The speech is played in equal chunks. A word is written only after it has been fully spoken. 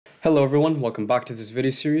Hello everyone, welcome back to this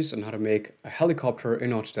video series on how to make a helicopter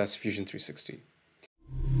in Autodesk Fusion 360.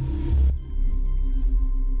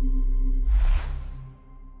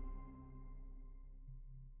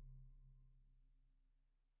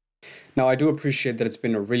 Now I do appreciate that it's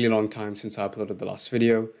been a really long time since I uploaded the last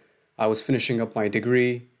video. I was finishing up my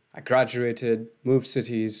degree, I graduated, moved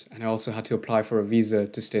cities, and I also had to apply for a visa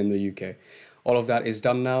to stay in the UK. All of that is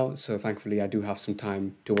done now, so thankfully I do have some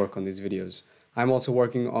time to work on these videos. I'm also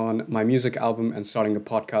working on my music album and starting a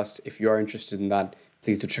podcast. If you are interested in that,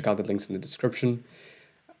 please do check out the links in the description.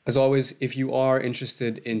 As always, if you are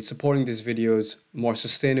interested in supporting these videos more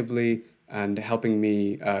sustainably and helping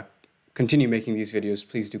me continue making these videos,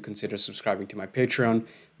 please do consider subscribing to my Patreon.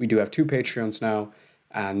 We do have 2 Patreons now,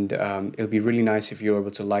 and it'll be really nice if you're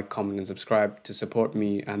able to like, comment, and subscribe to support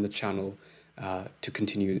me and the channel to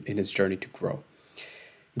continue in its journey to grow.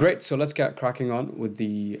 Great, so let's get cracking on with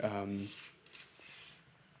the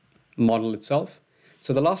model itself.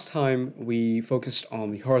 So the last time we focused on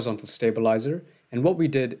the horizontal stabilizer, and what we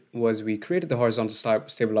did was we created the horizontal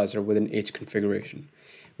stabilizer with an H configuration.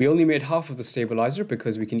 We only made half of the stabilizer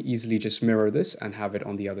because we can easily just mirror this and have it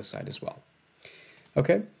on the other side as well.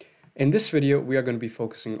 Okay, in this video we are going to be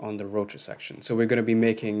focusing on the rotor section. So we're going to be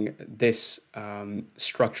making this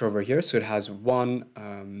structure over here. So it has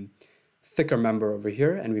one thicker member over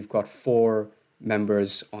here, and we've got 4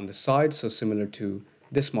 members on the side, so similar to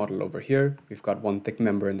this model over here. We've got 1 thick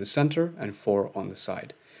member in the center and 4 on the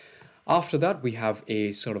side. After that, we have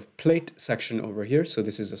a sort of plate section over here. So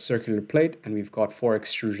this is a circular plate, and we've got 4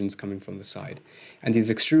 extrusions coming from the side. And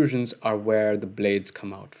these extrusions are where the blades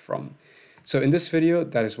come out from. So in this video,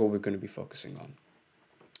 that is what we're going to be focusing on.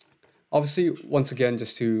 Obviously, once again,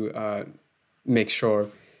 just to make sure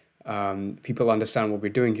people understand what we're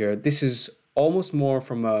doing here, this is almost more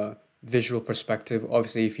from a visual perspective.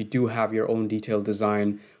 Obviously, if you do have your own detailed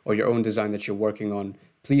design or your own design that you're working on,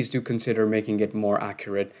 please do consider making it more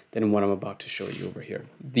accurate than what I'm about to show you over here.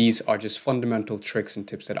 These are just fundamental tricks and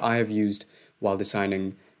tips that I have used while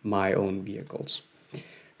designing my own vehicles.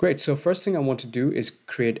 Great, so first thing I want to do is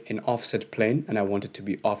create an offset plane, and I want it to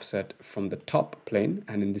be offset from the top plane,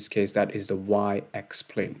 and in this case that is the YX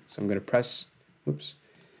plane. So I'm going to press, I'm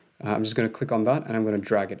just going to click on that, and I'm going to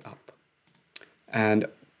drag it up. And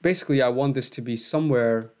basically, I want this to be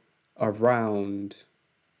somewhere around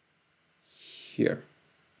here,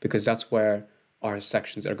 because that's where our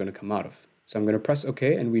sections are going to come out of. So I'm going to press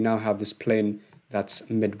OK, and we now have this plane that's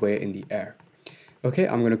midway in the air. Okay,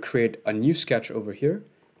 I'm going to create a new sketch over here,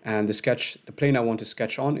 and the plane I want to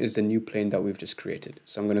sketch on is the new plane that we've just created.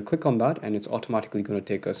 So I'm going to click on that, and it's automatically going to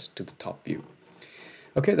take us to the top view.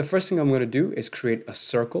 Okay, the first thing I'm going to do is create a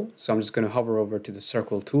circle. So I'm just going to hover over to the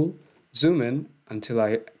circle tool, zoom in until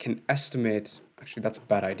I can estimate. Actually, that's a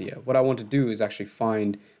bad idea. What I want to do is actually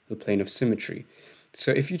find the plane of symmetry.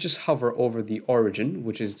 So if you just hover over the origin,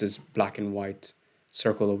 which is this black and white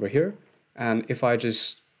circle over here, and if I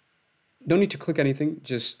just don't need to click anything,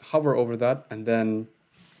 just hover over that, and then,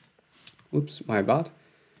 oops, my bad,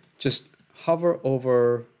 just hover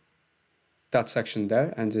over that section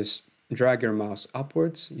there and just drag your mouse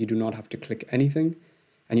upwards. You do not have to click anything.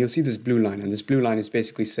 And you'll see this blue line, and this blue line is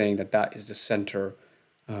basically saying that that is the center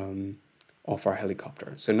of our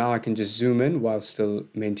helicopter. So now I can just zoom in while still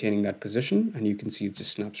maintaining that position, and you can see it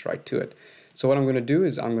just snaps right to it. So what I'm going to do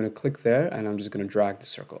is I'm going to click there, and I'm just going to drag the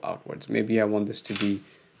circle outwards. Maybe I want this to be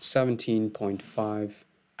 17.5,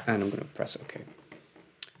 and I'm going to press OK.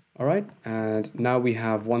 All right, and now we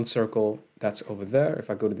have one circle that's over there. If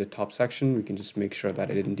I go to the top section, we can just make sure that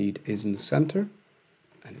it indeed is in the center,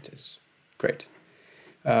 and it is. Great.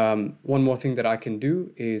 One more thing that I can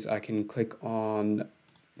do is I can click on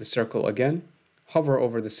the circle again, hover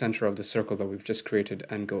over the center of the circle that we've just created,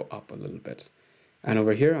 and go up a little bit. And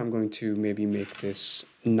over here, I'm going to maybe make this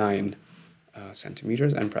 9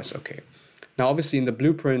 centimeters and press OK. Now, obviously, in the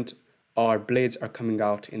blueprint, our blades are coming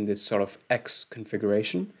out in this sort of X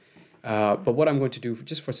configuration. But what I'm going to do,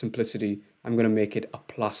 just for simplicity, I'm going to make it a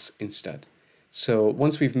plus instead. So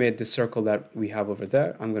once we've made the circle that we have over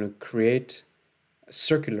there, I'm going to create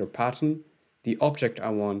circular pattern. The object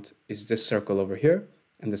I want is this circle over here,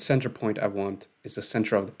 and the center point I want is the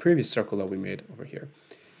center of the previous circle that we made over here.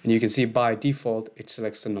 And you can see by default it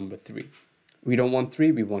selects the number 3. We don't want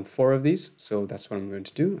 3, we want 4 of these, so that's what I'm going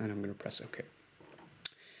to do, and I'm going to press OK.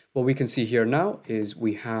 What we can see here now is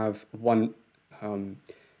we have one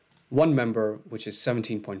member which is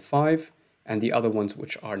 17.5 and the other ones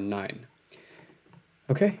which are 9.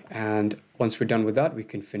 Okay, and once we're done with that, we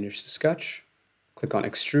can finish the sketch. Click on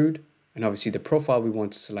extrude, and obviously the profile we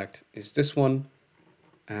want to select is this one,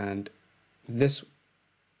 and this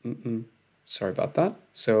Sorry about that.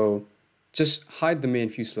 So just hide the main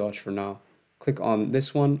fuselage for now. Click on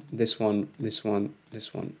this one, this one, this one,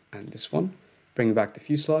 this one, and this one. Bring back the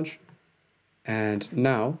fuselage. And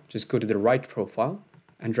now just go to the right profile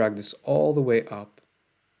and drag this all the way up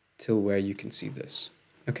till where you can see this.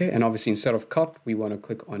 Okay, and obviously instead of cut, we want to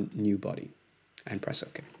click on new body and press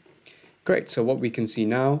OK. Great, so what we can see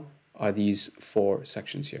now are these 4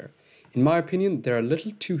 sections here. In my opinion, they're a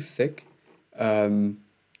little too thick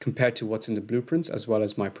compared to what's in the blueprints as well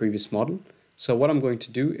as my previous model. So what I'm going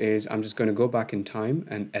to do is I'm just going to go back in time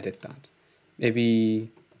and edit that. Maybe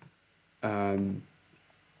I'm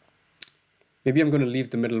going to leave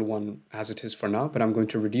the middle one as it is for now, but I'm going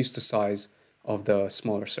to reduce the size of the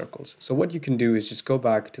smaller circles. So what you can do is just go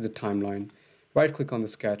back to the timeline, right click on the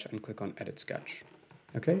sketch and click on edit sketch.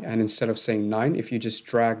 Okay, and instead of saying 9, if you just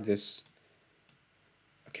drag this,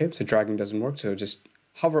 okay, so dragging doesn't work, so just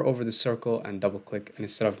hover over the circle and double click, and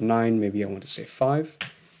instead of 9, maybe I want to say 5,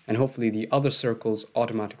 and hopefully the other circles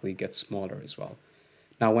automatically get smaller as well.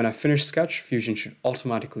 Now when I finish sketch, Fusion should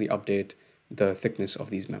automatically update the thickness of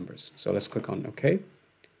these members. So let's click on OK,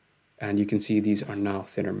 and you can see these are now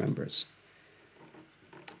thinner members.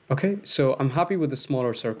 Okay, so I'm happy with the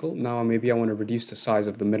smaller circle. Now maybe I want to reduce the size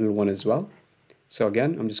of the middle one as well. So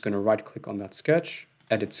again, I'm just going to right click on that sketch,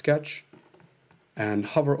 edit sketch, and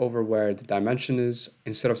hover over where the dimension is.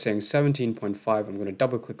 Instead of saying 17.5, I'm going to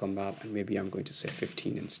double click on that, and maybe I'm going to say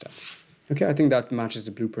 15 instead. Okay, I think that matches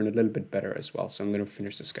the blueprint a little bit better as well, so I'm going to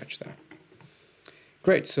finish the sketch there.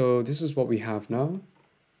 Great, so this is what we have now.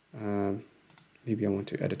 Maybe I want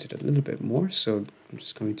to edit it a little bit more, so I'm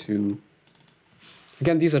just going to...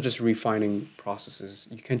 Again, these are just refining processes.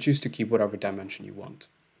 You can choose to keep whatever dimension you want.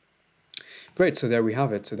 Great, so there we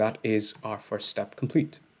have it. So that is our first step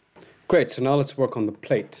complete. Great, so now let's work on the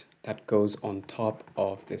plate that goes on top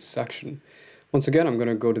of this section. Once again, I'm going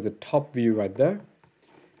to go to the top view right there.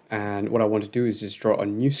 And what I want to do is just draw a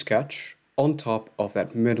new sketch on top of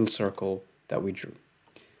that middle circle that we drew.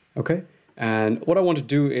 Okay, and what I want to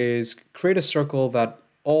do is create a circle that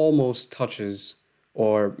almost touches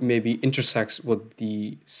or maybe intersects with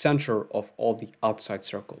the center of all the outside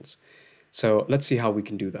circles. So let's see how we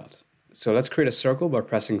can do that. So let's create a circle by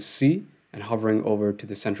pressing C and hovering over to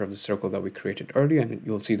the center of the circle that we created earlier, and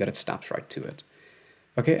you'll see that it snaps right to it.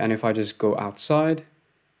 Okay, and if I just go outside,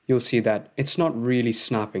 you'll see that it's not really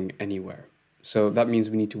snapping anywhere. So that means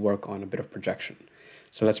we need to work on a bit of projection.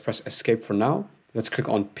 So let's press Escape for now. Let's click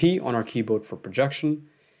on P on our keyboard for projection.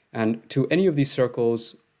 And to any of these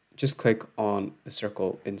circles, just click on the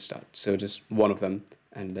circle instead. So just one of them,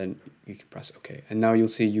 and then you can press OK. And now you'll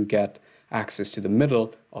see you get access to the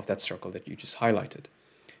middle of that circle that you just highlighted.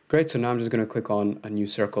 Great, so now I'm just going to click on a new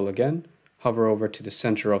circle again, hover over to the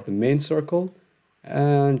center of the main circle,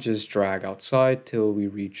 and just drag outside till we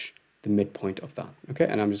reach the midpoint of that. Okay,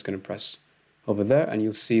 and I'm just going to press over there, and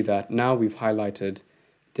you'll see that now we've highlighted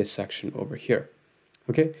this section over here.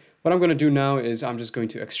 Okay, what I'm going to do now is I'm just going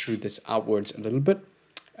to extrude this outwards a little bit,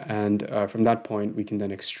 and from that point we can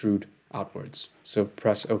then extrude outwards. So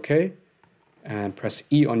press OK, and press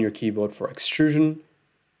E on your keyboard for extrusion.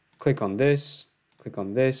 Click on this,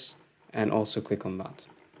 and also click on that.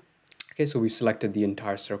 Okay, so we've selected the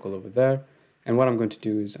entire circle over there. And what I'm going to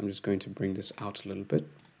do is I'm just going to bring this out a little bit.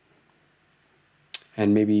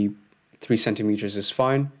 And maybe 3 centimeters is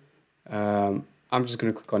fine. I'm just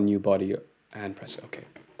going to click on New Body and press OK.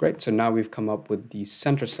 Great, so now we've come up with the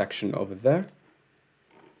center section over there.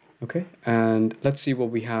 Okay, and let's see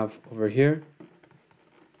what we have over here.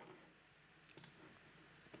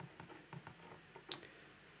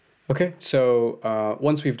 Okay, so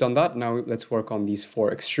once we've done that, now let's work on these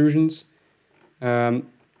 4 extrusions.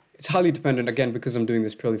 It's highly dependent, again, because I'm doing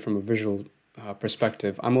this purely from a visual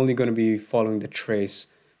perspective. I'm only going to be following the trace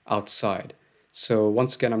outside. So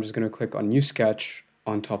once again, I'm just going to click on New Sketch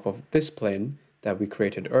on top of this plane that we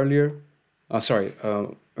created earlier. I'm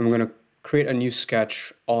going to create a new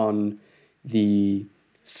sketch on the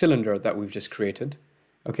cylinder that we've just created.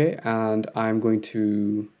 Okay, and I'm going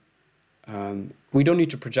to... we don't need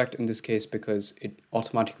to project in this case because it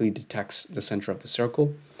automatically detects the center of the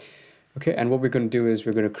circle. Okay, and what we're going to do is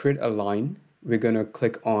we're going to create a line. We're going to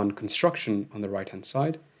click on Construction on the right-hand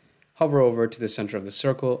side, hover over to the center of the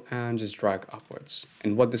circle, and just drag upwards.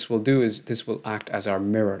 And what this will do is this will act as our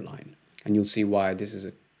mirror line. And you'll see why this is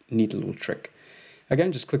a neat little trick.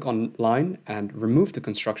 Again, just click on Line and remove the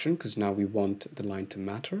construction because now we want the line to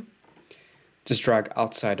matter. Just drag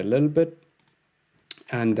outside a little bit,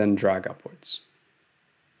 and then drag upwards.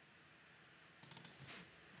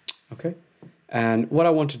 Okay, and what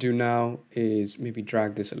I want to do now is maybe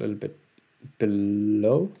drag this a little bit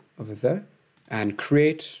below over there and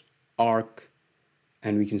create arc,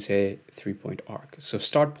 and we can say 3-point arc. So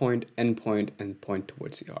start point, end point, and point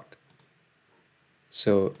towards the arc.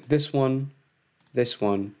 So this one,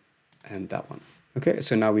 and that one. Okay,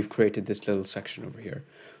 so now we've created this little section over here.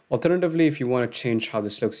 Alternatively, if you want to change how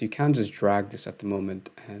this looks, you can just drag this at the moment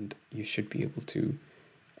and you should be able to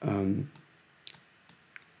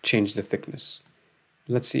change the thickness.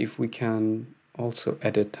 Let's see if we can also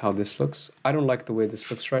edit how this looks. I don't like the way this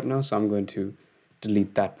looks right now, so I'm going to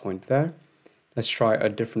delete that point there. Let's try a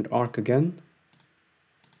different arc again.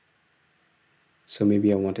 So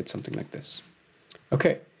maybe I wanted something like this.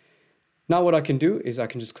 Okay, now what I can do is I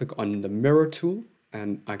can just click on the mirror tool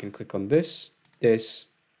and I can click on this, this,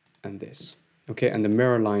 and this. Okay, and the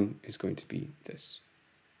mirror line is going to be this.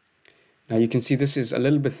 Now you can see this is a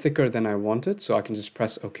little bit thicker than I wanted, so I can just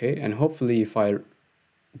press OK, and hopefully if I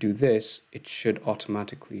do this, it should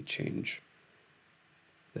automatically change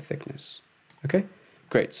the thickness. Okay,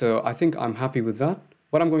 great. So I think I'm happy with that.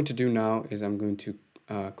 What I'm going to do now is I'm going to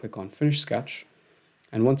click on Finish Sketch.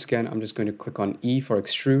 And once again, I'm just going to click on E for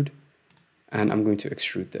Extrude, and I'm going to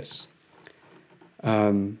extrude this.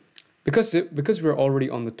 Because we're already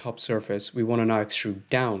on the top surface, we want to now extrude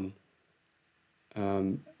down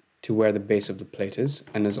to where the base of the plate is.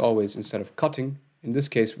 And as always, instead of cutting, in this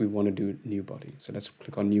case, we want to do New Body. So let's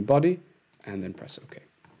click on New Body and then press OK.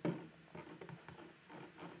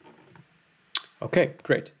 Okay,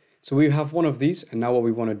 great. So we have one of these, and now what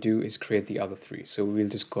we want to do is create the other three. So we'll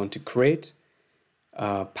just go into Create,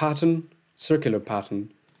 Pattern, Circular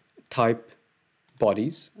Pattern, Type,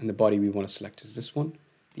 Bodies, and the body we want to select is this one.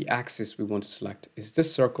 The axis we want to select is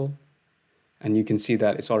this circle, and you can see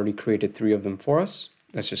that it's already created 3 of them for us.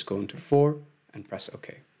 Let's just go into 4 and press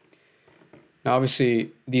OK. Now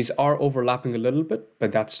obviously these are overlapping a little bit,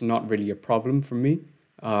 but that's not really a problem for me.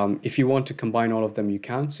 If you want to combine all of them, you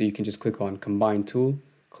can. So you can just click on Combine Tool,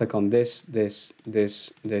 click on this, this,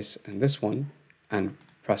 this, this, and this one, and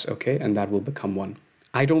press OK, and that will become one.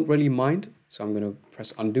 I don't really mind, so I'm going to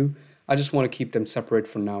press Undo. I just want to keep them separate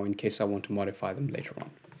for now in case I want to modify them later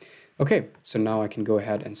on. Okay, so now I can go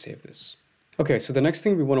ahead and save this. Okay, so the next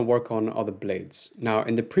thing we want to work on are the blades. Now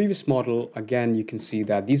in the previous model, again, you can see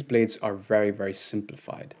that these blades are very, very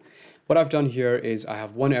simplified. What I've done here is I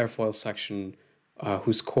have one airfoil section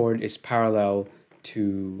whose chord is parallel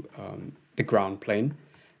to the ground plane.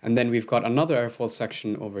 And then we've got another airfoil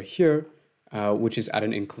section over here, which is at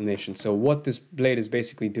an inclination. So what this blade is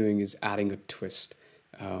basically doing is adding a twist.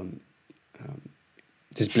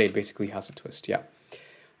 This blade basically has a twist, yeah.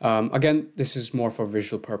 Again, this is more for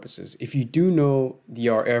visual purposes. If you do know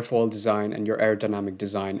your airfoil design and your aerodynamic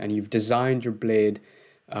design, and you've designed your blade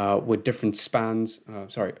with different spans,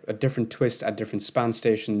 a different twist at different span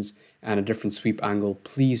stations and a different sweep angle,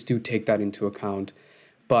 please do take that into account.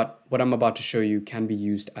 But what I'm about to show you can be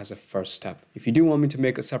used as a first step. If you do want me to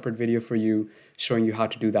make a separate video for you showing you how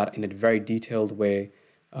to do that in a very detailed way,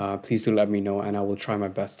 please do let me know and I will try my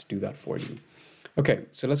best to do that for you. Okay,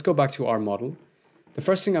 so let's go back to our model. The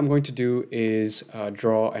first thing I'm going to do is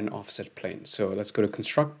draw an offset plane. So let's go to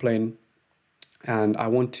Construct Plane, and I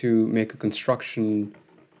want to make a construction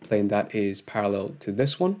plane that is parallel to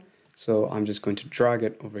this one. So I'm just going to drag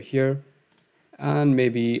it over here, and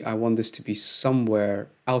maybe I want this to be somewhere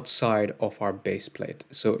outside of our base plate.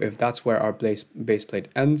 So if that's where our base plate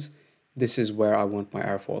ends, this is where I want my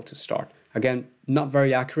airfoil to start. Again, not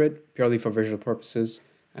very accurate, purely for visual purposes,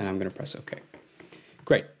 and I'm going to press OK.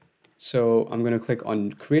 Great. So I'm going to click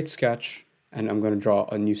on Create Sketch, and I'm going to draw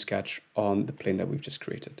a new sketch on the plane that we've just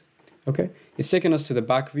created. Okay, it's taken us to the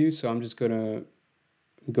back view, so I'm just going to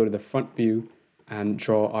go to the front view and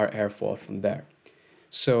draw our airfoil from there.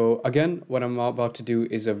 So again, what I'm about to do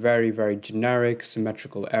is a very, very generic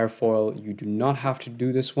symmetrical airfoil. You do not have to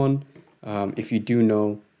do this one if you do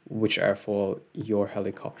know which airfoil your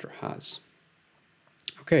helicopter has.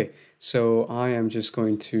 Okay, so I am just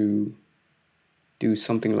going to do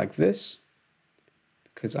something like this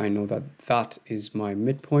because I know that that is my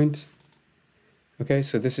midpoint. Okay,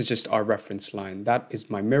 so this is just our reference line. That is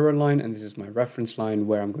my mirror line, and this is my reference line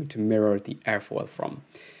where I'm going to mirror the airfoil from.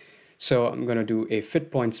 So I'm going to do a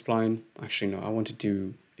fit point spline. Actually, no, I want to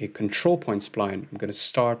do a control point spline. I'm going to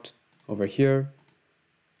start over here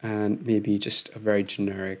and maybe just a very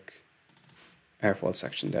generic airfoil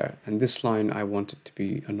section there. And this line, I want it to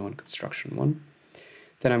be a non-construction one.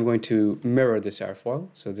 Then I'm going to mirror this airfoil.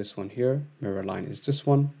 So this one here, mirror line is this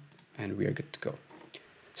one, and we are good to go.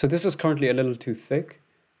 So this is currently a little too thick,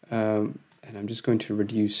 and I'm just going to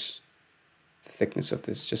reduce the thickness of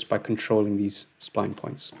this just by controlling these spline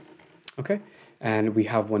points. Okay, and we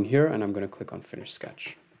have one here, and I'm going to click on Finish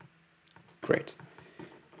Sketch. Great.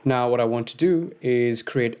 Now what I want to do is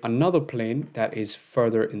create another plane that is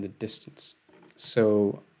further in the distance.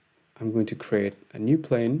 So I'm going to create a new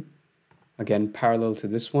plane, again parallel to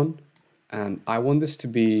this one, and I want this to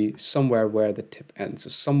be somewhere where the tip ends, so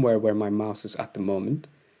somewhere where my mouse is at the moment,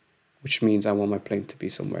 which means I want my plane to be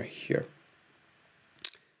somewhere here.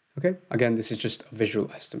 Okay, again, this is just a visual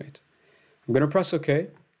estimate. I'm going to press OK,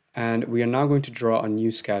 and we are now going to draw a new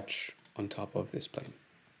sketch on top of this plane.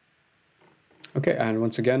 Okay, and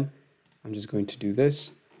once again, I'm just going to do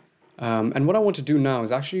this. And what I want to do now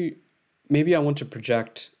is actually, maybe I want to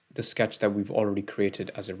project the sketch that we've already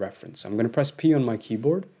created as a reference. So I'm going to press P on my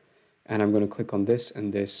keyboard, and I'm going to click on this,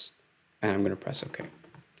 and I'm going to press OK.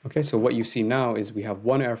 Okay, so what you see now is we have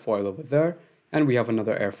one airfoil over there, and we have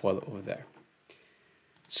another airfoil over there.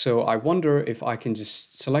 So I wonder if I can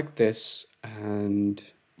just select this and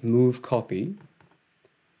move copy,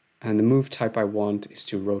 and the move type I want is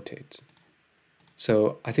to rotate.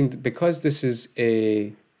 So I think that because this is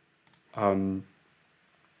a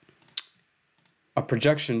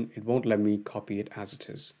projection, it won't let me copy it as it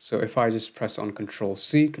is. So if I just press on Control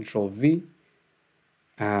C, Control V,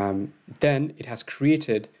 then it has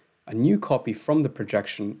created a new copy from the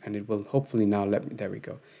projection, and it will hopefully now let me, there we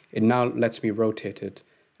go. It now lets me rotate it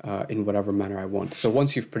in whatever manner I want. So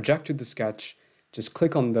once you've projected the sketch, just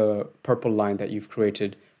click on the purple line that you've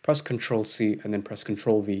created, press Control C, and then press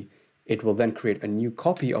Control V. It will then create a new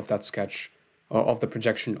copy of that sketch, or of the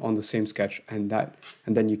projection on the same sketch, and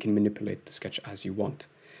then you can manipulate the sketch as you want.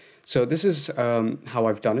 So this is how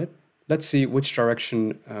I've done it. Let's see which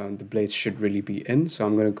direction the blades should really be in. So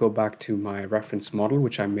I'm going to go back to my reference model,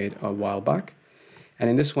 which I made a while back. And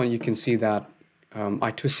in this one, you can see that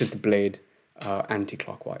I twisted the blade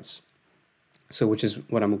anti-clockwise. So which is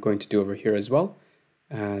what I'm going to do over here as well.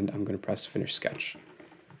 And I'm going to press Finish Sketch.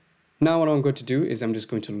 Now what I'm going to do is I'm just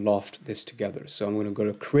going to loft this together. So I'm going to go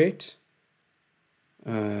to Create,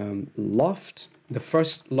 Loft. The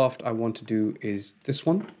first loft I want to do is this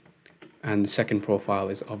one. And the second profile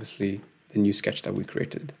is obviously the new sketch that we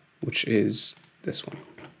created, which is this one.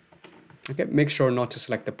 Okay, make sure not to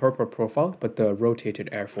select the purple profile, but the rotated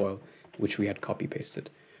airfoil, which we had copy pasted.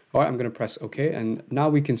 All right, I'm going to press OK. And now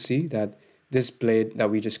we can see that this blade that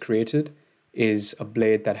we just created is a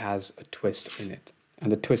blade that has a twist in it.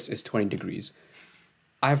 And the twist is 20 degrees.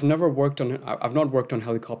 I've not worked on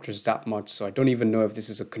helicopters that much, so I don't even know if this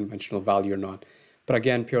is a conventional value or not. But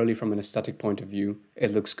again, purely from an aesthetic point of view,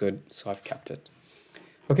 it looks good, so I've kept it.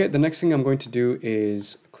 Okay, the next thing I'm going to do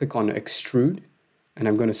is click on Extrude, and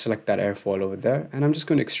I'm going to select that airfoil over there, and I'm just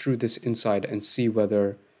going to extrude this inside and see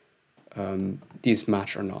whether these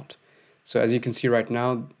match or not. So as you can see right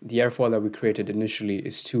now, the airfoil that we created initially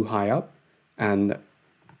is too high up, and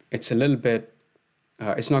it's a little bit,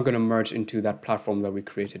 it's not going to merge into that platform that we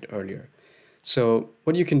created earlier. So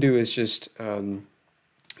what you can do is just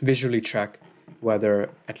visually check whether,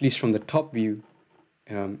 at least from the top view,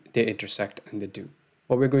 they intersect, and they do.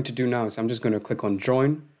 What we're going to do now is I'm just going to click on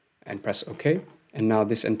Join and press OK. And now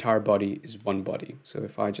this entire body is one body. So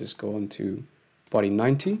if I just go on to body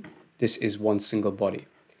 90, this is one single body.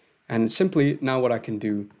 And simply now what I can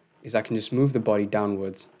do is I can just move the body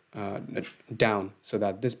downwards, down, so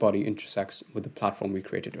that this body intersects with the platform we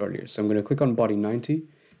created earlier. So I'm going to click on body 90,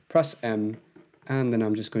 press M, and then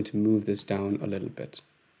I'm just going to move this down a little bit.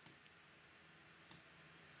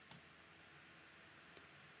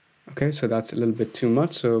 Okay, so that's a little bit too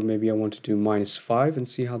much, so maybe I want to do -5 and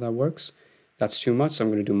see how that works. That's too much, so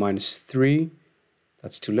I'm going to do -3.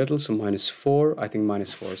 That's too little, so -4. I think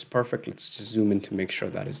 -4 is perfect. Let's just zoom in to make sure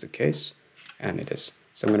that is the case, and it is.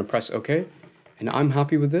 So I'm going to press OK, and I'm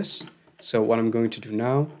happy with this. So what I'm going to do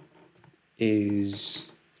now is...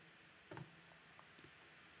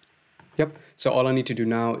 Yep, so all I need to do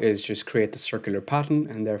now is just create the circular pattern,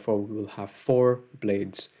 and therefore we will have 4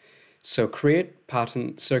 blades. So create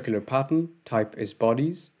pattern, circular pattern, type is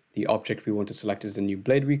bodies, the object we want to select is the new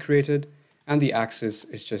blade we created, and the axis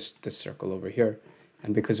is just this circle over here.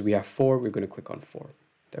 And because we have 4, we're going to click on 4.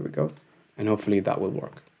 There we go. And hopefully that will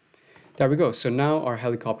work. There we go. So now our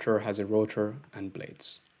helicopter has a rotor and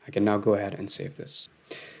blades. I can now go ahead and save this.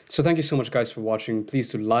 So thank you so much guys for watching. Please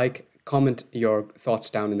do like, comment your thoughts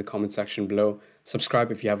down in the comment section below.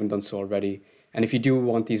 Subscribe if you haven't done so already. And if you do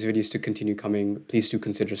want these videos to continue coming, please do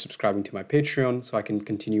consider subscribing to my Patreon so I can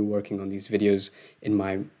continue working on these videos in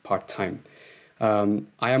my part-time.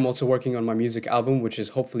 I am also working on my music album, which is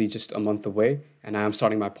hopefully just a month away, and I am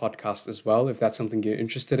starting my podcast as well. If that's something you're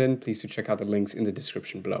interested in, please do check out the links in the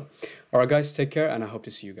description below. All right, guys, take care, and I hope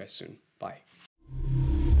to see you guys soon.